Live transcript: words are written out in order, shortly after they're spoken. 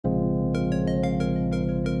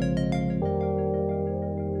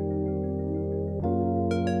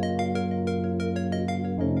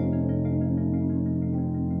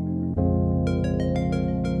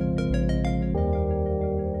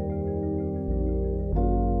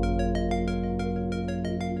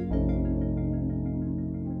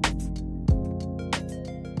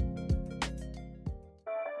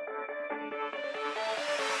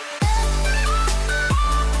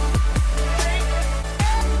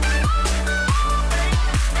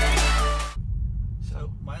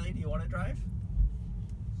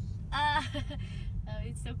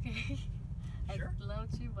It's okay. Sure. I'd love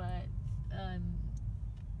to, but Want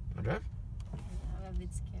to drive? I'm a bit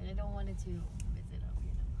scared. I don't want it to mess it up,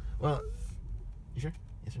 you know. Well, you sure?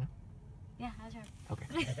 Yes or no? Yeah, I'll drive. Okay.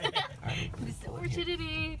 All right. This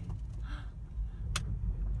opportunity.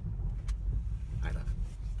 I love.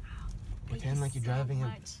 Pretend like you're driving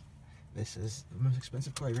a. This is the most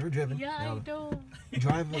expensive car you've ever driven. Yeah, now, I know.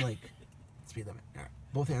 Drive at like speed limit. All right.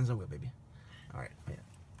 Both hands on wheel, baby. All right. Yeah.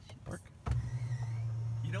 Park.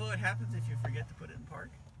 You know what happens if you forget to put it in park?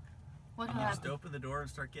 What You happened? just open the door and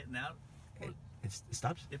start getting out. It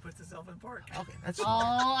stops? It puts itself in park. Okay, that's Oh,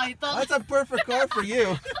 I thought. that's a perfect car for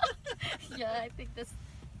you. Yeah, I think this.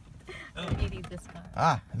 Oh. I need this car.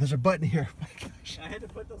 Ah, there's a button here. My gosh. I had to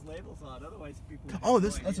put those labels on, otherwise people would have Oh, no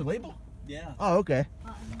that's a idea. label? Yeah. Oh, okay.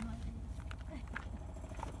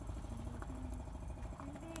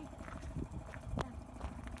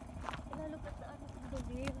 Look at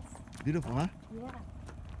the wheels. Beautiful, huh? Yeah.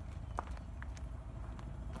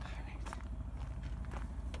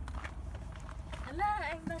 Ala,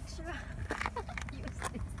 I'm not sure.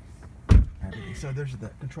 Use this. Alright, so there's the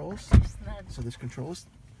controls. It's not. So there's controls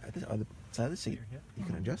at the other side of the seat. You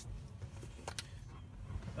can adjust.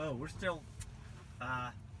 Oh, we're still,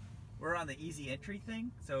 we're on the easy entry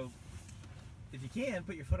thing. So, if you can,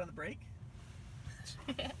 put your foot on the brake.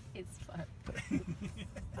 It's fun.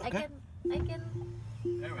 Okay. I can.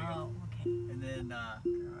 There we go. Oh, okay. And then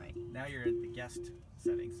Alright. now you're at the guest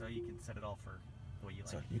setting, so you can set it all for the way you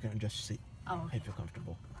like. So you can adjust your seat. Oh, How okay. you feel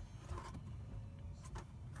comfortable.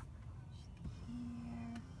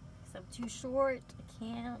 Here. 'Cause I'm too short. I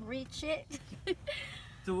can't reach it.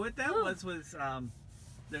 So what that was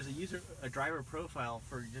there's a driver profile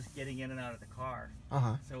for just getting in and out of the car.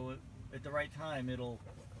 Uh-huh. So at the right time, it'll,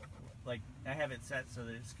 like, I have it set so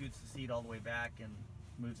that it scoots the seat all the way back and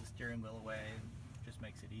moves the steering wheel away and just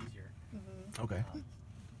makes it easier. Mm-hmm. Okay.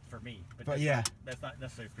 For me. But that's yeah. that's not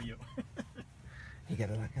necessarily for you. You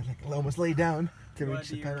gotta like almost lay down to You wanna reach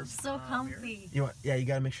the do your- pedals. So comfy. You want, yeah, you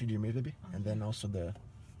gotta make sure you do your mirror, baby, and then also the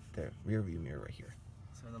rear view mirror right here.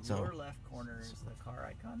 So in the So- lower left corner is the car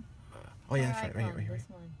icon. Oh yeah, that's right, right here, Icon, right here. this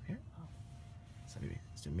one. Here. Oh. So baby,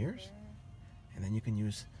 let's do mirrors, There. and then you can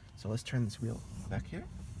use. So let's turn this wheel back here,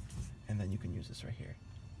 and then you can use this right here,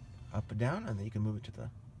 up and down, and then you can move it to the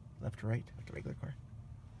left to right, like a regular car,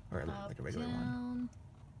 or Up, like a regular one. down.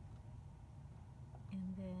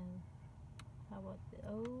 And then, how about the,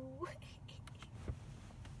 oh.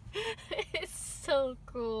 It's so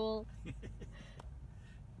cool.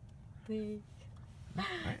 Big.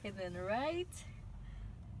 Right. And then right.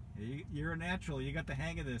 You're a natural. You got the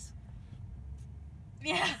hang of this.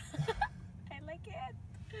 Yeah. I like it.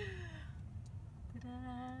 Ta-da.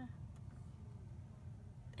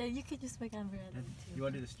 And you can just make umbrella too. You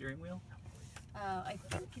want to do the steering wheel? I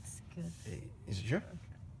think it's good. Hey, is it sure?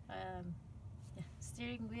 Yeah,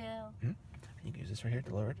 steering wheel. You can use this right here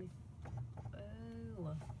to lower it. Oh.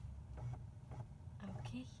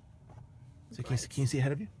 Okay. So can you see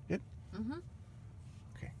ahead of you? Good. Mm-hmm.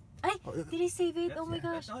 Okay. Ay, Oh, did I save it? Oh my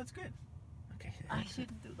gosh. No, that's good. Okay. I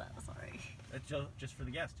shouldn't do that. Sorry. That's just for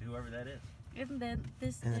the guest, whoever that is. And then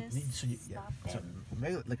this And then is so stop so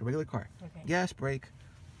and like a regular car. okay. Gas, brake,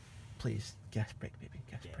 please. Gas, brake, baby.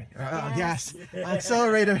 Gas, Gas. brake. Gas. Gas.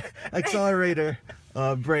 Accelerator. Accelerator.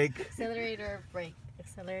 Brake. Accelerator, brake,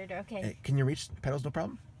 accelerator. Okay. Hey, can you reach pedals? No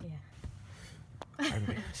problem. Yeah. All right,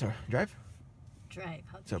 baby. So drive. Drive.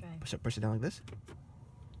 How to So drive? push it down like this. There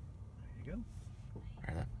you go.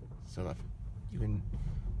 Right left. So left. You can.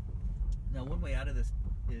 Now, one way out of this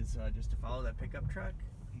is just to follow that pickup truck.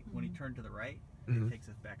 When he turned to the right, Mhm. it takes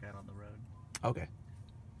us back out on the road. Okay.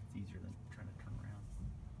 It's easier than trying to turn around.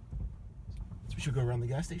 So we should go around the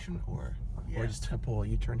gas station, or Yeah. just pull a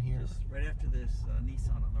U-turn here. Just right after this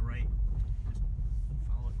Nissan on the right, just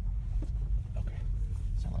follow it. Okay.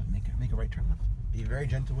 So left. Make a right turn left. Be very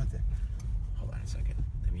gentle with it. Hold on a second.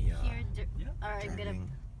 Let me. Here. Yeah. All right, I'm gonna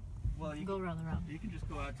Driving. Well, you go around the round. You can just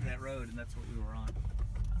go out to that road, and that's what we were on.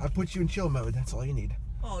 I put you in chill mode. That's all you need.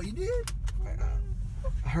 Oh, you did?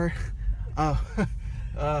 Her.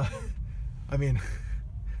 I mean,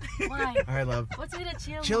 Why? All right, love. What's with a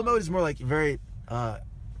chill? Chill mode is more like very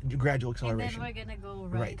gradual And acceleration. then we're gonna go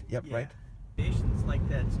Right. Yep. Yeah. Right. Stations like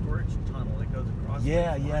that storage tunnel that goes across.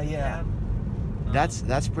 Yeah, the yeah, yeah. cab.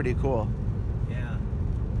 That's pretty cool. Yeah.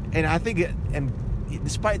 And I think and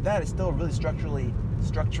despite that, it's still really structurally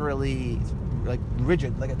like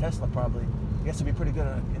rigid, like a Tesla probably. I guess it'd be pretty good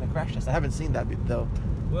in a crash test. I haven't seen that though.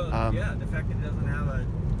 Well, yeah, the fact that it doesn't have a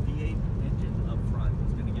V8 engine up front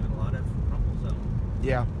is going to give it a lot of rumble zone.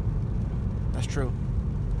 Yeah, that's true.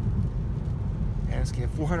 And it's getting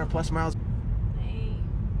 400 plus miles. Hey.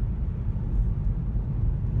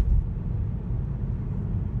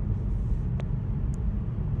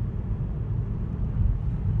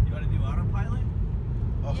 You want to do autopilot?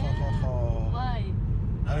 Oh, Why?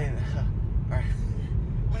 I mean, all right.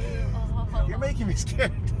 You're making me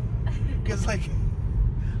scared. Because like,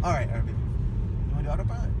 all right, baby. You want to do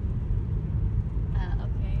autopilot?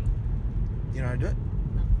 Okay. You know how to do it?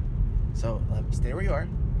 No. So stay where you are.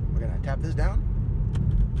 We're gonna tap this down.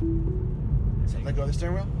 So let go of the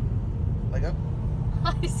steering wheel. Let go.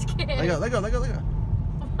 I'm scared. Let go. Let go. Let go. Let go.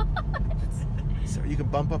 What? So you can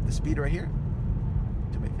bump up the speed right here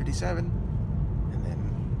to make 57, and then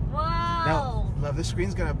Wow. now this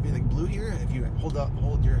screen's gonna be like blue here if you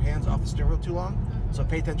hold your hands off the steering wheel too long. So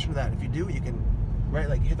pay attention to that. If you do, you can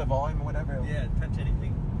like hit the volume or whatever. Yeah, touch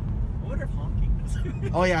anything. I wonder if honking does.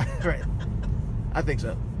 Oh yeah, right. I think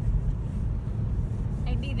so.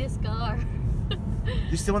 I need this car.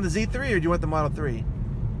 You still want the Z3 or do you want the Model 3?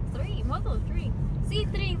 Model 3.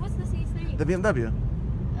 C3. What's the C3? The BMW.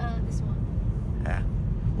 This one. Yeah.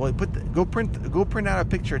 Well, go print out a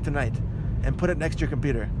picture tonight, and put it next to your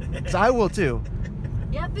computer. So I will too.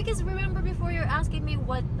 Yeah, because remember before you're asking me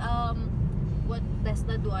what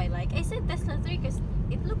Tesla do I like? I said Tesla 3 because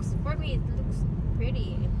it looks pretty in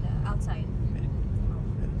the outside.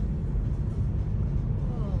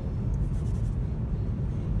 Oh.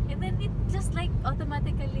 And then it just like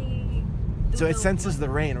automatically. So it senses the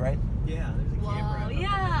rain, right? Yeah, there's a camera. Wow. up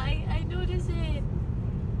Yeah, there. I noticed it.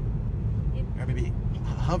 Or maybe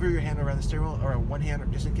hover your hand around the steering wheel, or one hand,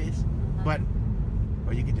 just in case. But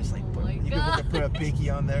or you can just like Oh my can put a pinky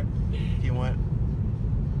on there if you want.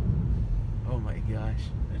 Oh my gosh.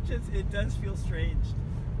 It does feel strange,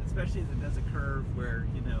 especially as it does a curve where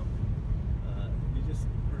you you just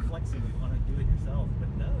reflexively want to do it yourself, but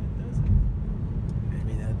no, it doesn't. I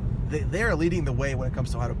mean, they are leading the way when it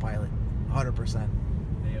comes to autopilot, 100%.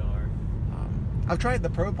 They are. I've tried the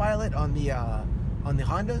Pro Pilot on the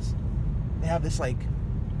Hondas. They have this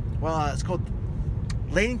it's called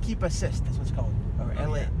Lane Keep Assist. Is what it's called. Or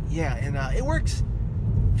LA. Yeah, and it works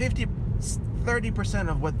 30%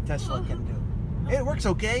 of what Tesla can do. It works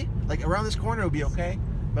okay. Like around this corner, it would be okay.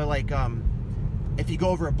 But if you go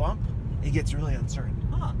over a bump, it gets really uncertain.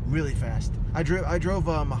 Really fast. I drove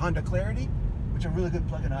a Honda Clarity, which are really good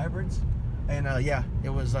plug-in hybrids, and it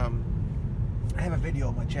was. I have a video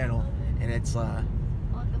on my channel, and it's.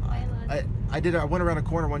 Autopilot. I went around a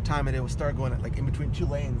corner one time, and it would start going in between two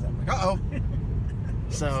lanes. I'm like, uh-oh.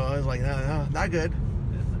 So I was like, no, not good.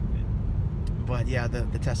 That's not good. But yeah, the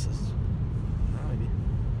Teslas. Maybe.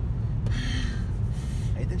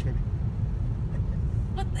 Pay attention, baby.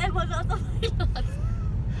 What about autopilot?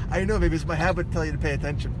 I know, baby. It's my habit to tell you to pay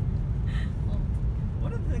attention.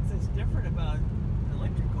 One of the things that's different about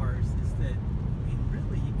electric cars is that,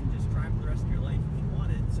 really, you can just drive the rest of your life if you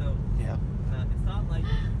wanted. So Yeah. it's not like,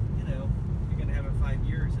 you're going to have it 5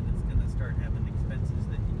 years and it's going to start having expenses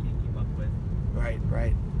that you can't keep up with. Right.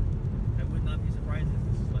 I would not be surprised if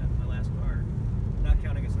this is my last car, not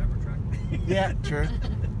counting a Cybertruck. Yeah, true.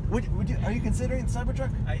 Are you considering the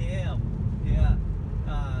Cybertruck? I am, yeah.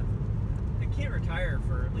 I can't retire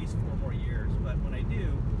for at least 4 more years, but when I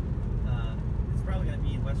do, it's probably going to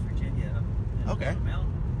be in West Virginia, up in the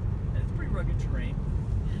mountain. And it's pretty rugged terrain,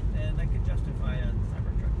 and I could justify a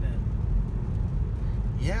Cybertruck then.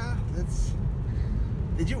 Yeah, that's.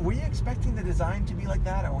 Were you expecting the design to be like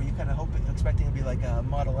that, or were you kind of expecting it to be like a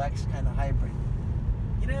Model X kind of hybrid?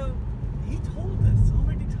 He told us so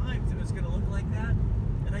many times it was going to look like that,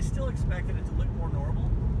 and I still expected it to look more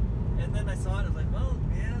normal. And then I saw it, I was like, well,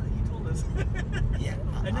 yeah, he told us. Yeah.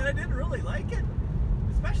 And then I didn't really like it,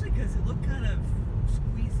 especially because it looked kind of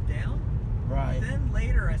squeezed down. Right. But then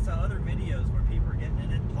later I saw other videos where people are getting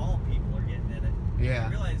in it, tall people are getting in it. Yeah. I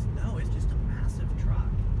realized, no, it's just a massive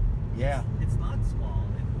truck. Yeah. It's not small.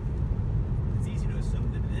 It's easy to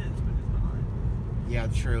assume that it is, but it's not. Yeah,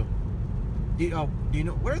 true. Do you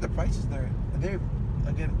know where are the prices there? Are they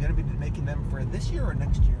going to be making them for this year or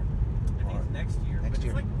next year? I think it's next year. Next but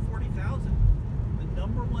year. It's like 40,000. The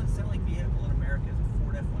number one selling vehicle in America is a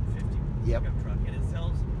Ford F-150 Yep. pickup truck, and it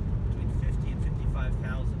sells between 50 and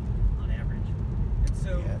 55,000.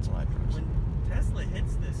 console I drove. When Tesla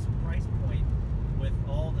hits this price point with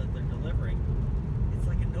all that they're delivering, it's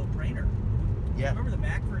like a no-brainer. Yeah. Remember the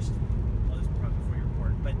Mac first? Well, this is probably before you were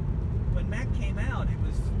born, but when Mac came out, it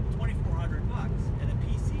was $2,400, and a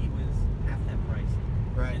PC was half that price.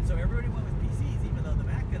 Right. And so everybody went with PCs, even though the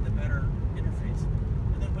Mac had the better interface.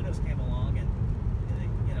 And then Windows came along, and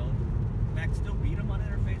you know, Mac still beat them on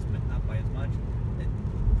interface, but not by as much. And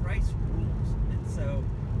price rules, and so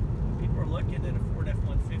people are looking at a Ford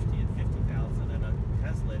F-150 at $50,000 and a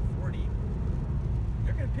Tesla at $40,000.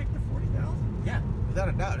 They're going to pick the $40,000. Yeah, without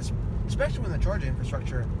a doubt. Especially when the charging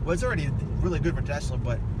infrastructure was already really good for Tesla,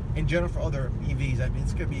 but in general for other EVs, I mean,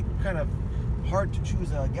 it's going to be kind of hard to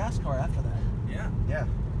choose a gas car after that. Yeah. Yeah.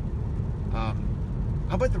 How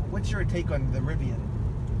about what's your take on the Rivian?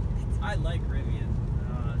 I like Rivian.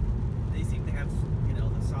 They seem to have, you know,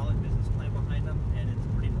 the solid business plan behind them, and it's a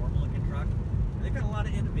pretty normal looking truck. And they've got a lot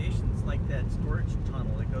of innovations, like that storage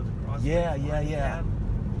tunnel that goes across. Yeah.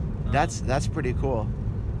 That's pretty cool.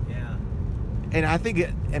 Yeah. And I think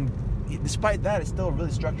despite that, it's still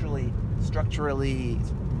really structurally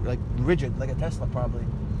like rigid, like a Tesla probably.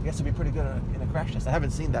 I guess it'd be pretty good in a crash test. I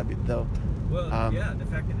haven't seen that though. Well, yeah, the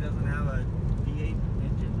fact that it doesn't have a V8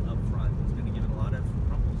 engine up front is going to give it a lot of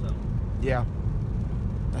rumble zone. Yeah,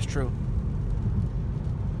 that's true.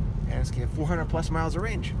 And it's got 400 plus miles of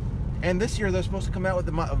range. And this year they're supposed to come out with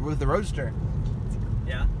the Roadster.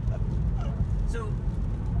 Yeah. So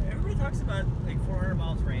everybody talks about like 400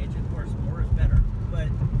 miles range, and of course more is better. But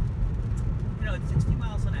you know, it's 60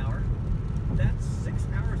 miles an hour. That's 6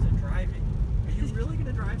 hours of driving. Are you really going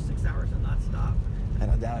to drive 6 hours and not stop? I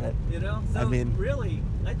don't doubt it. You know, so I mean, really,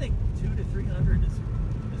 I think 200 to 300 is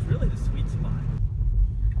really the sweet spot.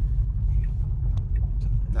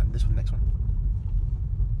 Not this one, next one.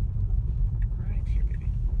 Right here, baby.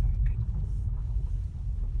 Okay.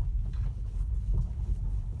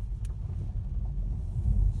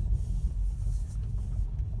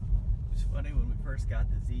 It's funny when we first got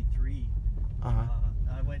the Z3.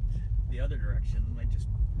 I went the other direction and I just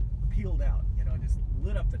peeled out, you know, just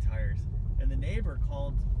lit up the tires. And the neighbor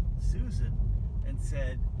called Susan and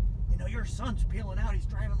said, you know, your son's peeling out. He's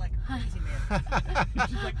driving like a crazy man.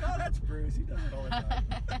 She's like, oh, that's Bruce. He does it all the time.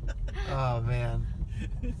 Oh, man.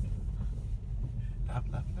 Up.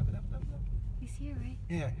 He's here, right?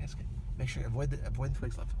 Yeah, that's good. Make sure, avoid the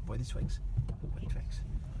twigs, love. Avoid the twigs. Avoid the twigs.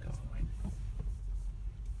 Go.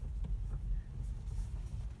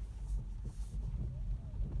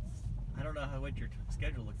 I don't know what your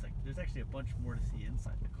schedule looks like. There's actually a bunch more to see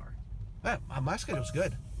inside the car. My schedule's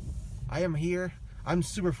good. I am here. I'm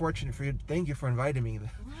super fortunate for you. Thank you for inviting me.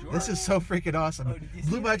 Sure. This is so freaking awesome. Oh, did you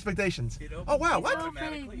Blew see my it? expectations. It opens Oh wow, what?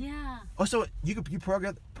 automatically. Yeah. Oh, so you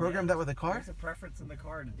program that with a car? There's a preference in the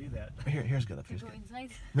car to do that. Here's good. Here's Go good.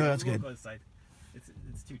 inside. No, that's We'll good. go inside. It's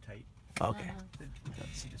too tight. Okay.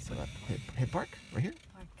 So hit park right here.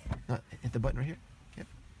 Park. No, hit the button right here. Yep.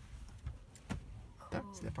 Cool.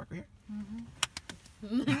 See that park right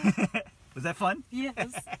here? Was that fun?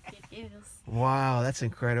 Yes, it is. Wow, that's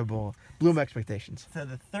incredible. Blew my expectations. So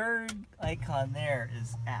the third icon there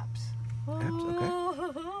is apps.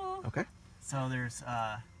 Apps, okay. So there's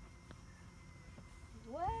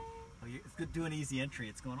What? oh, it's good doing easy entry.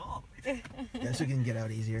 It's going all the way. Yeah, so you can get out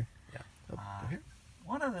easier. Yeah. Oh, go here.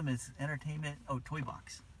 One of them is entertainment. Oh, toy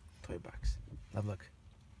box. Toy box. Look.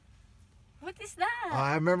 What is that?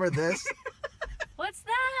 I remember this. What's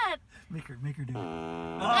that? Make her do it.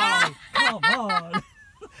 Oh, come on.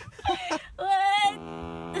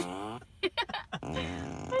 What? Okay.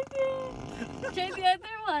 Try the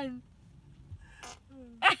other one.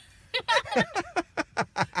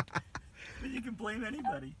 But you can blame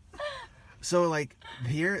anybody. So like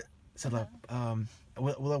here, so look,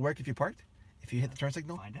 will it work if you parked? If you hit the turn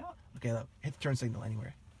signal? Find out. Okay, look, hit the turn signal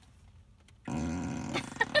anywhere.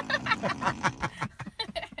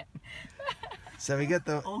 So we get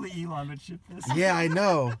the. Only Elon would ship this. Yeah, I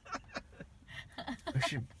know. We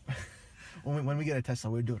should, when we get a Tesla,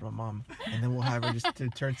 we'll do it with my mom, and then we'll have her just to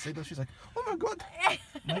turn signal. She's like, "Oh my god!"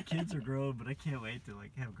 My kids are grown, but I can't wait to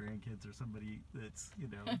like have grandkids or somebody that's, you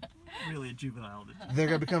know, really a juvenile. They're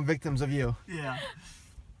gonna become victims of you. Yeah.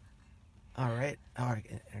 All right,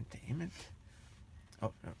 entertainment.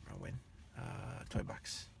 Oh no, win. Toy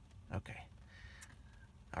box. Okay.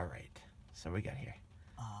 All right. So we got here.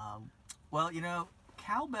 Well, you know,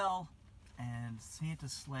 cowbell and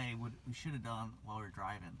Santa's sleigh, we should have done while we were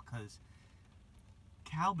driving, because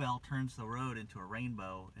cowbell turns the road into a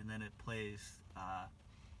rainbow, and then it plays a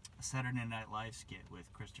Saturday Night Live skit with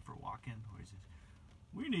Christopher Walken, where he says,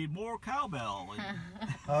 "We need more cowbell."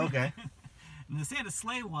 Oh, okay. And the Santa's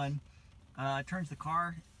sleigh one turns that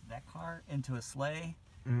car into a sleigh,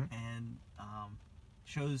 and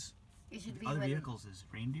shows It should be other when, vehicles as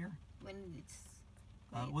reindeer. when it's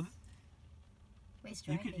Well, waste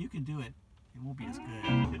you can do it. It won't be as good.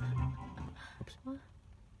 Oops.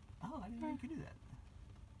 Oh, I didn't know you could do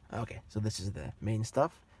that. Okay, so this is the main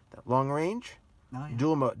stuff. The long range, Oh, yeah.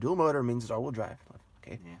 dual motor means it's all-wheel drive.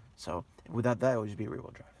 Okay, Yeah. so without that, it would just be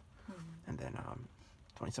rear-wheel drive. And then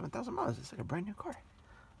 27,000 miles. It's like a brand new car.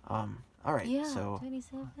 All right, Yeah, so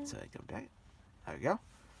 27. so I go back. There we go.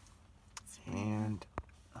 And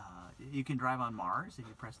You can drive on Mars if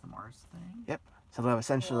you press the Mars thing. yep. So they'll have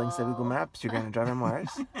essential links to Google Maps. You're going to drive on Mars.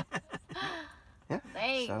 Yeah.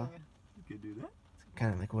 Dang. So You could do that.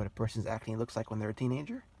 kind of like what a person's acne looks like when they're a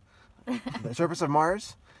teenager. The surface of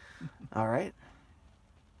Mars. All right.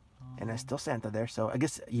 And there's still Santa there. So I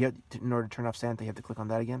guess in order to turn off Santa, you have to click on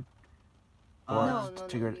that again. Or No,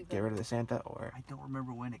 to leave get it. rid of the Santa, or I don't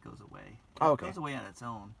remember when it goes away. Oh, okay. It goes away on its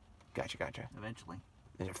own gotcha. eventually.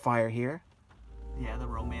 There's a fire here. Yeah, the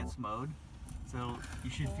romance mode. So you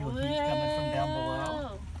should feel heat coming from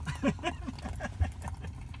down below.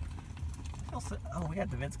 Also, oh, we got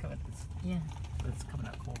the vents coming. Yeah. It's coming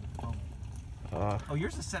out cold. Uh, Oh,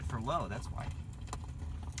 yours is set for low. That's why.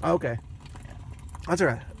 okay. That's all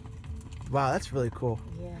right. Wow, that's really cool.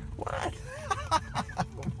 Yeah. What? Oh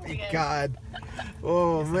my Okay. God.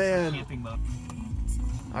 Oh Guess that's for man. camping mode.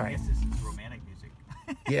 All I right. guess this is romantic music.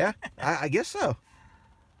 Yeah, I guess so.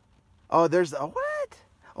 Oh, there's the what?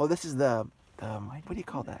 Oh, this is the what do you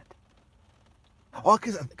call that? Oh,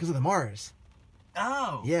 because of the Mars.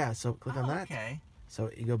 Oh. Yeah. So click on that. Okay. So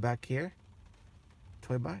you go back here.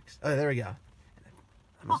 Toy box. Oh, there we go.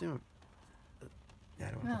 I'm assuming. Yeah,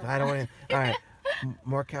 I don't want to. All right.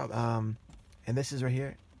 More cow. And this is right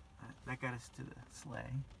here. That got us to the sleigh.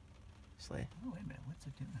 Sleigh. Oh, wait a minute. What's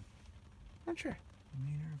it doing? Not sure.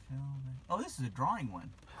 Meter, film. Oh, this is a drawing one.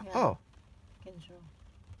 Yeah. Oh. Control.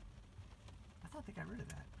 I thought they got rid of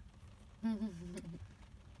that.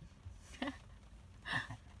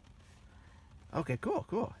 Okay.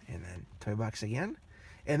 Cool. And then toy box again.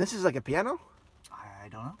 And this is like a piano. I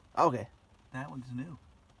don't know. Okay. That one's new.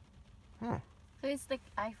 So it's like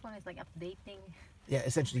iPhone is like updating. Yeah.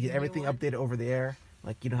 Essentially, you get New everything one? updated over the air.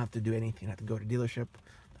 Like you don't have to do anything. You don't have to go to dealership.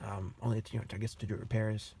 Only to, I guess to do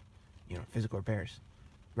repairs. Physical repairs.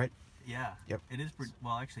 Right. Yeah. Yep. It is pretty.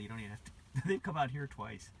 Well, actually, you don't even have to. They've come out here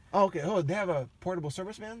twice. Oh, okay. Oh, they have a portable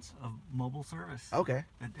service vans. Of mobile service. Okay.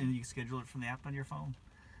 And you can schedule it from the app on your phone.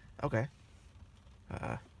 Okay.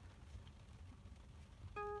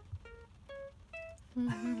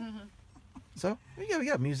 So we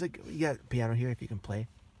got music. We got piano here if you can play.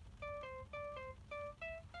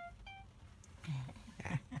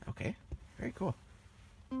 Yeah. Okay. Very cool.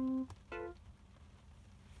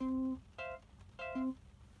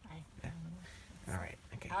 All right.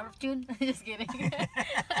 Okay. Out of tune. Just kidding.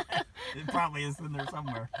 It probably is in there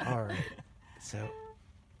somewhere. All right. So,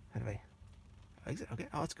 how do I exit? Okay.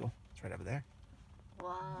 Oh, let's go. It's right over there.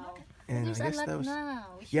 Wow. And There's I a guess lot those. now.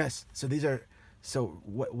 We should- Yes. So these are. So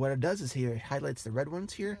what it does is here it highlights the red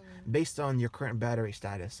ones here based on your current battery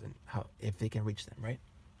status and how if they can reach them, right?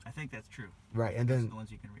 I think that's true. Right. And Those are then the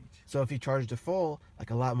ones you can reach. so if you charge to full, like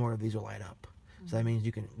a lot more of these will light up. So that means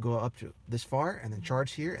you can go up to this far and then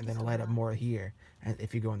charge here and then it'll light up more here. And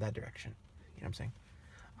if you go in that direction, you know what I'm saying?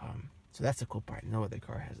 So that's the cool part. No other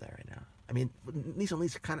car has that right now. I mean, Nissan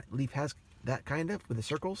Leaf has that kind of with the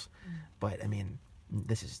circles, but I mean,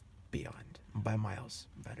 this is beyond by miles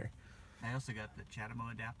better. I also got the Chatamo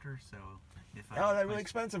adapter, so if I Oh, that really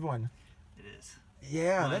expensive one. it is.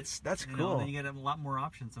 Yeah, But, that's you cool. know, then you get a lot more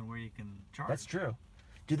options on where you can charge. That's true.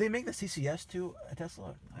 Do they make the CCS to a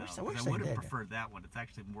Tesla? No, I 'cause wish I they would have did. preferred that one. It's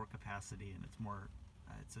actually more capacity and it's more.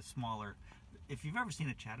 It's a smaller. If you've ever seen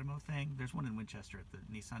a Chatamo thing, there's one in Winchester at the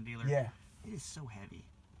Nissan dealer. Yeah. It is so heavy.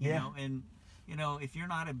 Yeah. You know, and if you're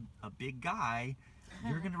not a big guy,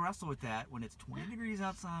 you're gonna wrestle with that when it's 20 degrees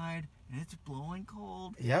outside and it's blowing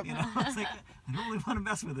cold. Yep. You know, it's like I don't really want to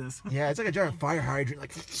mess with this. Yeah, it's like a giant fire hydrant,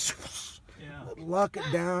 like Yeah. lock it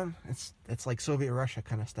down. It's like Soviet Russia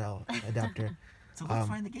kind of style adapter. So let's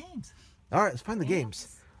find the games. All right, let's find the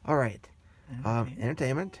games. All right, Okay.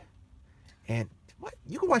 entertainment, and what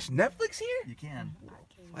you can watch Netflix here? You can.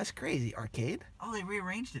 That's crazy. Arcade. Oh, they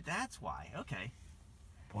rearranged it. That's why. Okay.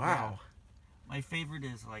 Wow. My favorite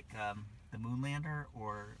is like the Moonlander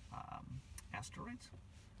or Asteroids.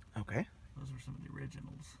 Okay. Those were some of the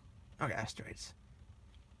originals. Okay, asteroids.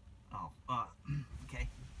 Oh, okay.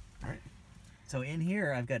 All right. So in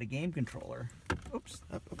here, I've got a game controller. Oops.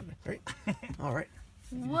 Up, right. All right.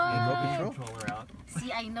 What? Control? Controller out.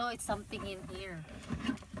 See, I know it's something in here.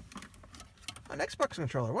 An Xbox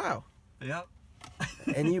controller. Wow. Yep.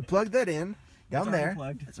 And you plug that in. down there.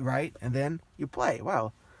 Unplugged. That's right, and then you play.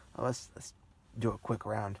 Wow. Well, let's do a quick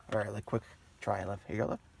round, or like quick try. Left. Here you go,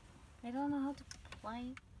 left. I don't know how to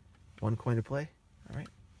play. 1 coin to play. All right.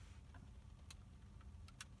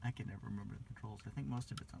 I can never remember the controls. I think most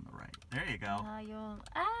of it's on the right. There you go.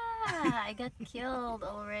 I got killed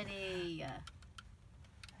already.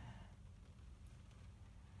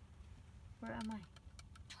 Where am I?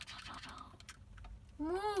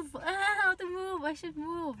 Move! How to move? I should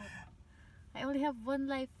move. I only have 1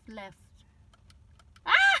 life left.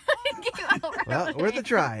 Well, worth a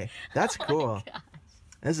try. That's cool. Gosh.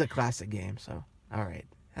 This is a classic game, so all right,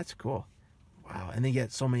 that's cool. Wow, and they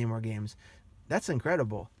get so many more games. That's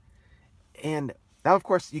incredible. And now, of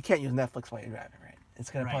course, you can't use Netflix while you're driving, right? It's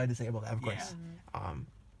gonna probably disable that, of course. Yeah.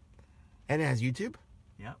 And it has YouTube.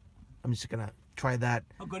 Yep. I'm just gonna try that.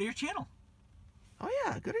 Oh, go to your channel. Oh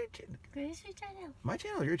yeah, go to your channel. Where's your channel? My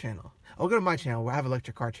channel or your channel? Oh, go to my channel. I have an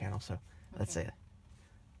electric car channel, so let's say it.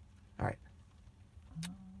 All right.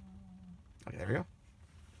 Okay, there we go.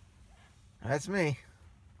 That's me.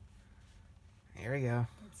 Here we go.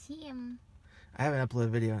 That's him. I haven't uploaded a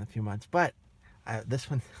video in a few months, but this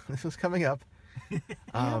was coming up. You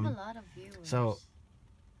have a lot of viewers.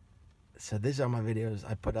 So these are my videos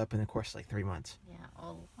I put up in the course of like 3 months. Yeah,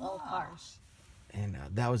 all cars. And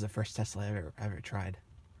that was the first Tesla I ever tried.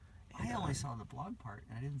 And, I only saw the blog part,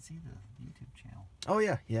 and I didn't see the YouTube channel. Oh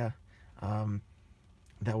yeah.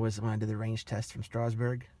 That was when I did the range test from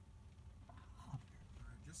Strasbourg.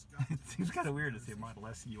 It seems kind of weird to say Model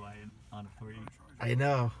S UI on a 3. I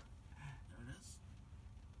know. There it is.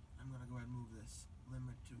 I'm gonna go ahead and move this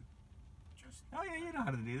limit to just. Oh yeah, you know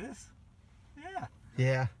how to do this. Yeah.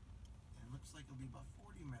 Yeah. It looks like it'll be about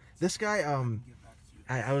 40 minutes. This guy, Get back to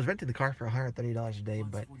you. I was renting the car for $130 a day,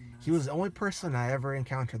 but he was the only person I ever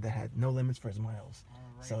encountered that had no limits for his miles.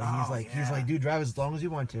 Alright. So he's like, dude, drive as long as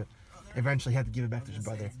you want to. Eventually, he had to give it back to his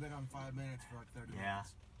brother. It's been on 5 minutes for like 30 Yeah.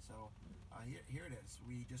 minutes. So here it is.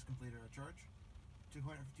 We just completed our charge.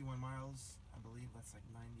 251 miles. I believe that's like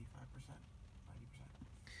 95%.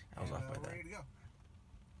 90%. I was off by We're that. ready to go.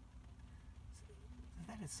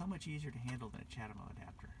 That is so much easier to handle than a Chatamo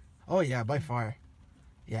adapter. Oh yeah, by far.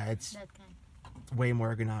 Yeah, it's That kind. way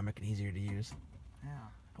more ergonomic and easier to use. Yeah.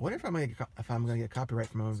 I wonder if I'm gonna get copyright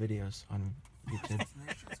from my own videos on YouTube.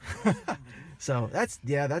 So that's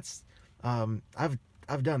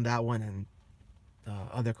I've done that one and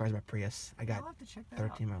other cars by Prius. I got I'll have to check that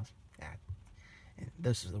 13 out. miles. Yeah, and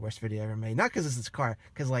this is the worst video I ever made. Not because it's this car,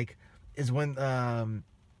 because like is when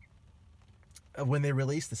they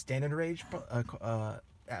released the standard range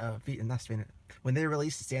when they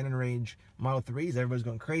released the standard range Model 3s, everybody's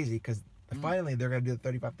going crazy because finally they're gonna do the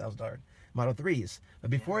 $35,000 Model 3s. But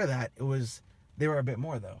before that, they were a bit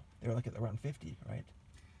more though. They were like at around 50, right?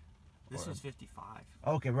 This was 55.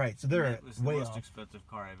 Okay, right. So they're It was the way most off. expensive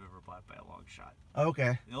car I've ever bought by a long shot.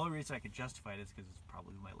 Okay, The only reason I could justify it is because it's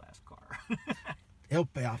probably my last car. it'll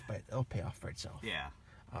pay off for itself. Yeah.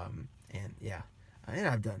 And yeah, and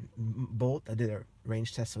I've done Bolt. I did a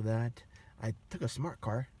range test with that. I took a smart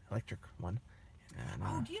car, electric one. And,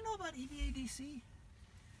 Oh, do you know about EPA-DC?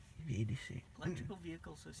 EPA-DC. Electrical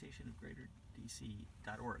Vehicle Association of Greater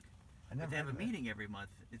DC.org. I never They have heard a of that. meeting every month.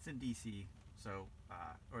 It's in DC, so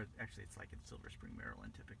or actually it's like in Silver Spring,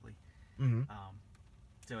 Maryland, typically. Mm-hmm.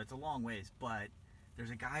 So it's a long ways, but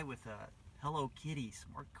there's a guy with a Hello Kitty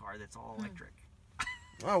smart car that's all electric.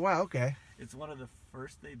 Oh wow, okay. It's one of the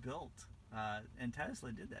first they built, and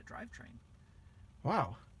Tesla did that drivetrain.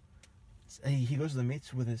 Wow. So he goes to the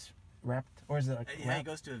meets with his wrapped, or is it like Yeah, he wrapped?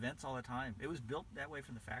 goes to events all the time. It was built that way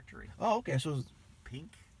from the factory. Oh, okay. So it's,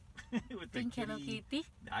 Pink, with Pink the Hello kitty, Kitty.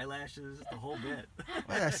 the eyelashes, the whole bit.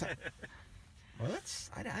 that's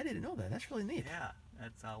I didn't know that. That's really neat. Yeah,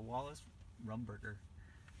 that's Wallace Rumberger.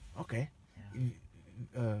 Okay.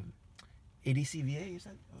 Yeah. ADCVA, you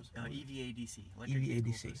said? EVA-DC, Electric Vehicle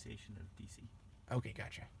EVA-DC. Association of DC. Okay,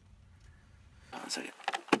 gotcha. One second.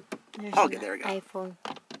 There's Okay, an there we go. iPhone.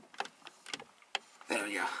 There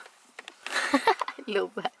we go.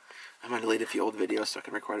 Loba. I'm gonna delete a few old videos so I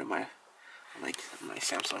can record on my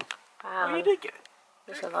Samsung. Wow. Oh, you did get it.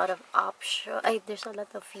 There's a lot of options. There's a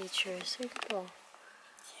lot of features. Ito.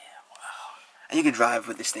 And you can drive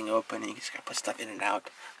with this thing open, and you just gotta put stuff in and out.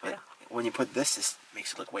 But when you put this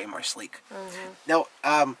makes it look way more sleek. Now,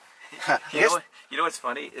 You know what's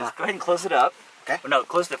funny is go ahead and close it up. Okay. Oh, no,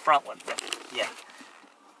 close the front one. Yeah.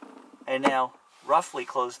 And now roughly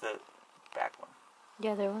close the back one. The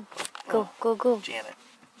other one. Go. Jam it.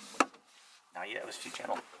 Now that was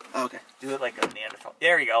 2-channel. okay. Do it like a Neanderthal.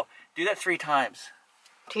 There you go. Do that 3 times.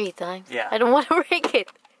 3 times? Yeah. I don't want to break it.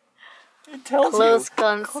 It tells Close you.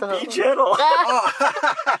 console. B channel.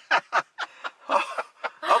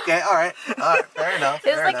 Okay, all right. Fair enough.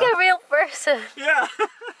 It's fair like enough. a real person. Yeah.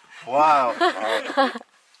 Wow. All right.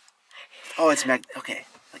 Oh, it's okay,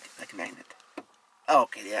 like a magnet. Oh,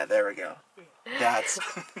 okay, yeah, there we go. That's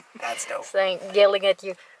dope. It's like yelling at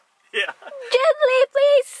you. Yeah. Gently,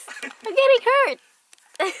 please. I'm getting hurt.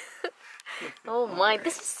 Oh my,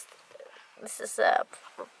 this is a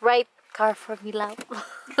right car for me, love.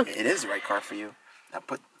 It is the right car for you. Now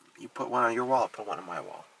you put one on your wall. I'll put one on my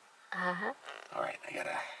wall. All right, I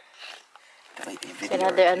gotta delete the video.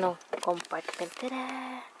 Another compartment.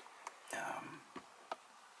 Ta-da.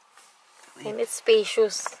 And it's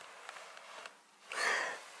spacious.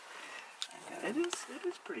 It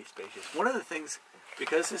is pretty spacious. One of the things,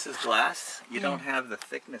 because this is glass, you don't have the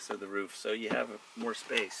thickness of the roof, so you have more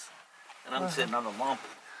space. And I'm sitting on a lump.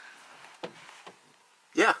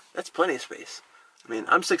 Yeah, that's plenty of space. I mean,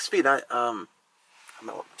 I'm 6 feet. I'm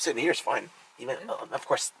sitting here is fine. Even of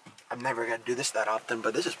course, I'm never gonna do this that often,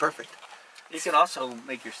 but this is perfect. You can also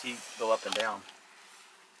make your seat go up and down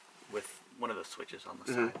with one of the switches on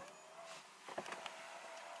the side.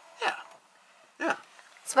 Yeah, yeah.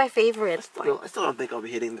 It's my favorite. I still don't think I'll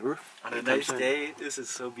be hitting the roof. On a nice day, this is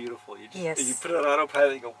so beautiful. You just you Yes. put it on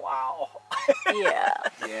autopilot and you go, wow. Yeah.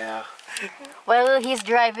 Yeah. While he's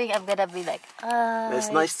driving, I'm gonna be like, It's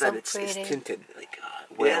nice so that it's pretty. tinted, like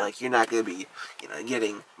where Yeah. like you're not gonna be,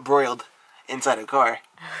 getting broiled inside a car.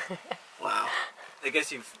 Wow. I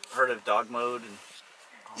guess you've heard of dog mode. And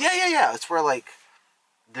Yeah. It's where like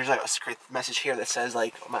there's like a script message here that says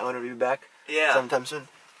like my owner will be back sometime soon.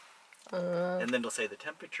 and then they'll say the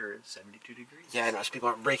temperature is 72 degrees. Yeah, I know. People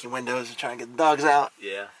are breaking windows and trying to get the dogs out.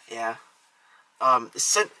 Yeah. Yeah.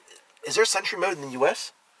 Is there Sentry mode in the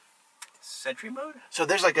U.S.? Sentry mode? So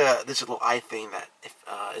there's like this little eye thing that if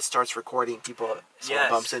it starts recording people, someone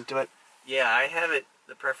bumps into it. Yeah, I have it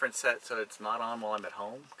the preference set so it's not on while I'm at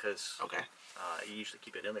home because Okay. you usually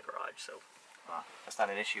keep it in the garage, so that's not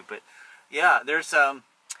an issue. But yeah, there's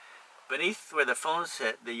beneath where the phones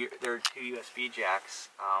sit, there are 2 USB jacks,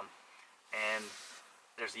 and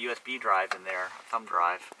there's a USB drive in there, a thumb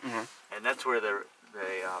drive, and that's where the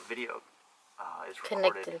video is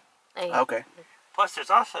recorded. Connected. Okay. Plus, there's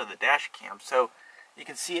also the dash cam, so you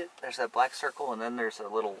can see it. There's that black circle, and then there's a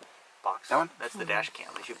little box. That one? That's the dash cam.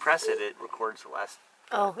 If you press it, it records the last.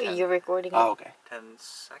 Oh, 10 you're recording it? Oh, okay. 10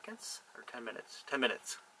 seconds or 10 minutes? 10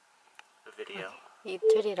 minutes of video. You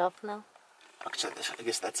turn it off now? Okay, so I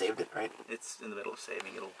guess that saved it, right? It's in the middle of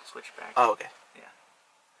saving. It'll switch back. Oh, okay.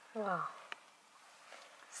 Yeah. Wow.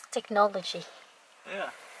 It's technology. Yeah.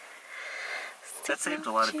 That saves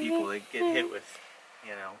a lot of people. They get hit with,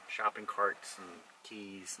 shopping carts and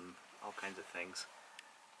keys and all kinds of things.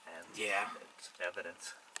 And Yeah. it's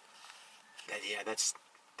evidence.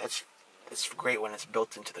 That's great when it's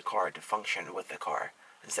built into the car to function with the car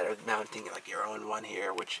instead of mounting like your own one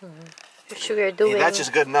here, which we're doing. that's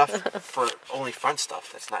just good enough for only front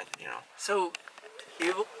stuff. That's not, So,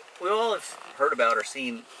 we all have heard about or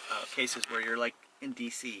seen cases where you're like in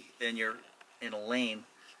DC, then you're in a lane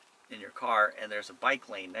in your car, and there's a bike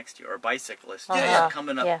lane next to you, or a bicyclist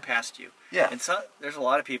coming up past you. Yeah. And so there's a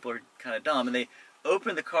lot of people who are kind of dumb, and they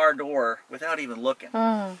open the car door without even looking,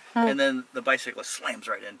 and then the bicyclist slams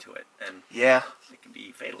right into it, and it can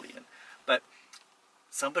be fatal even. But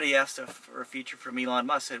somebody asked for a feature from Elon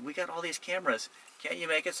Musk, said, we got all these cameras, can't you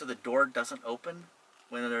make it so the door doesn't open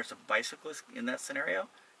when there's a bicyclist in that scenario?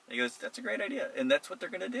 And he goes, that's a great idea, and that's what they're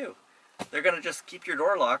going to do. They're going to just keep your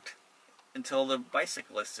door locked until the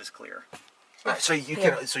bicyclist is clear. So you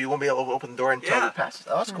won't be able to open the door until it passes.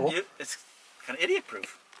 Oh, that's cool. It's kind of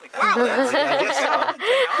idiot-proof. Like, wow, that's I guess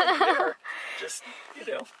so. There. Just,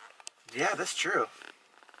 Yeah, that's true.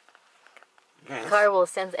 Yeah, Car will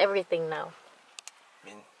sense everything now. I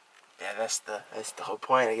mean, yeah, that's the whole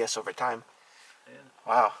point, I guess, over time. Yeah.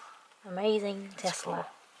 Wow. Amazing That's Tesla.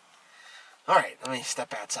 Cool. All right, let me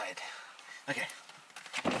step outside. Okay.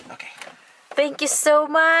 Thank you so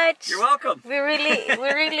much. You're welcome. We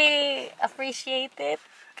really appreciate it.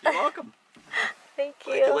 You're welcome. Thank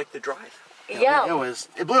Glad you. you like the drive. Yeah.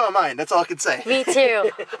 It blew my mind. That's all I can say. Me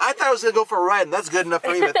too. I thought I was gonna go for a ride, and that's good enough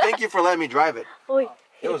for me. But thank you for letting me drive it. Oy.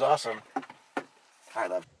 It was awesome. All right,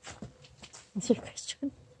 love. What's your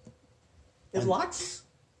question? It locks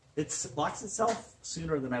itself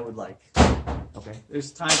sooner than I would like. Okay.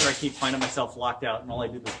 There's times where I keep finding myself locked out, and all I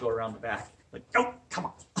do is go around the back. Like, oh, come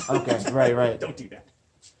on. Okay, right. Don't do that.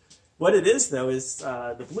 What it is, though, is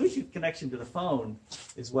the Bluetooth connection to the phone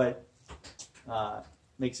is what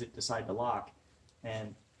makes it decide to lock.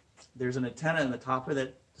 And there's an antenna in the top of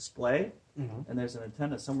that display, and there's an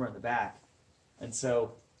antenna somewhere in the back. And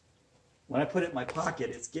so when I put it in my pocket,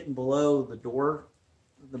 it's getting below the door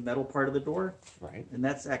the metal part of the door, Right. and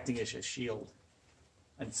that's acting as a shield.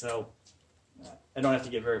 And so I don't have to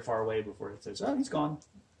get very far away before it says, "Oh, he's gone."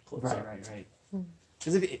 Close up. Right.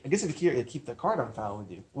 Because I guess if you keep the card on file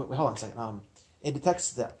with you, wait, hold on a second. It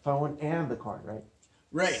detects the phone and the card, right?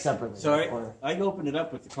 Right. Separately. So I open it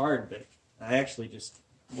up with the card, but I actually just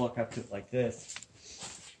walk up to it like this.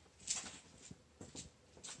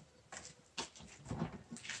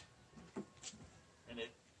 And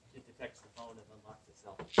it detects the phone and unlocks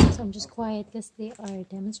itself. So I'm just quiet because they are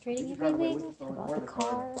demonstrating everything about the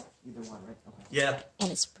car. Either one, right? Okay. Yeah.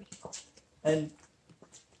 And it's pretty cool. And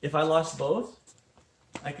if I lost both,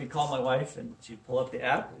 I could call my wife and she'd pull up the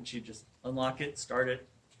app and she'd just unlock it, start it.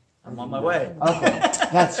 I'm on my way. Okay.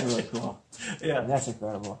 That's really cool. Yeah. That's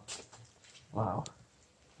incredible. Wow.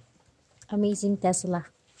 Amazing Tesla.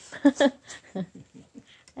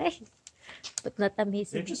 Hey, but not They're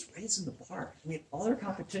amazing. just raising the bar. I mean, all their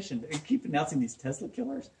competition, they keep announcing these Tesla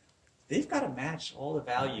killers. They've got to match all the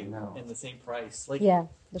value in the same price. Like Yeah,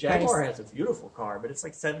 the Jaguar price. has a beautiful car, but it's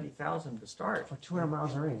like $70,000 to start, For 200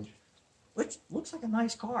 miles of range. which looks like a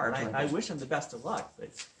nice car. And I wish them the best of luck. But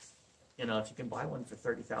you know, if you can buy one for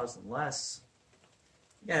 $30,000 less,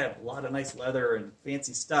 you gotta have a lot of nice leather and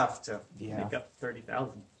fancy stuff to make up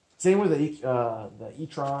 $30,000. Same with the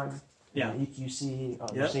e-tron, Yeah. the EQC,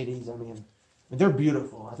 Mercedes. I mean, they're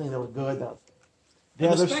beautiful. I think they look good.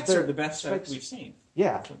 And the specs are the best that we've seen.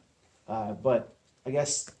 Yeah, but I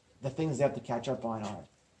guess the things they have to catch up on are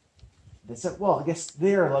I guess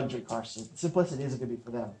they're a luxury car, so simplicity isn't going to be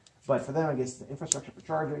for them. But for them, I guess the infrastructure for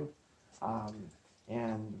charging,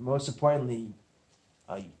 and most importantly,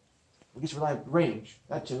 I guess range.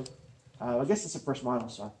 That too. I guess it's the first model,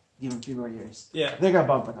 so give them a few more years. Yeah. They're gonna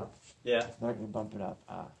bump it up. Yeah. They're gonna bump it up.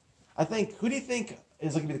 I think. Who do you think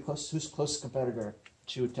is going to be who's closest competitor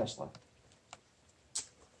to Tesla?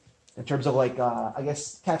 In terms of I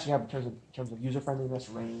guess catching up in terms of user friendliness,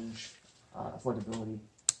 range, affordability,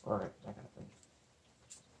 or that kind of thing.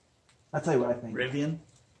 I'll tell you what I think.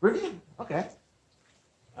 Rivian. Okay.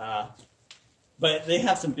 But they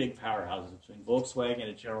have some big powerhouses between Volkswagen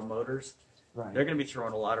and General Motors. Right. They're going to be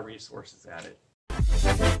throwing a lot of resources at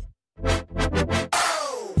it.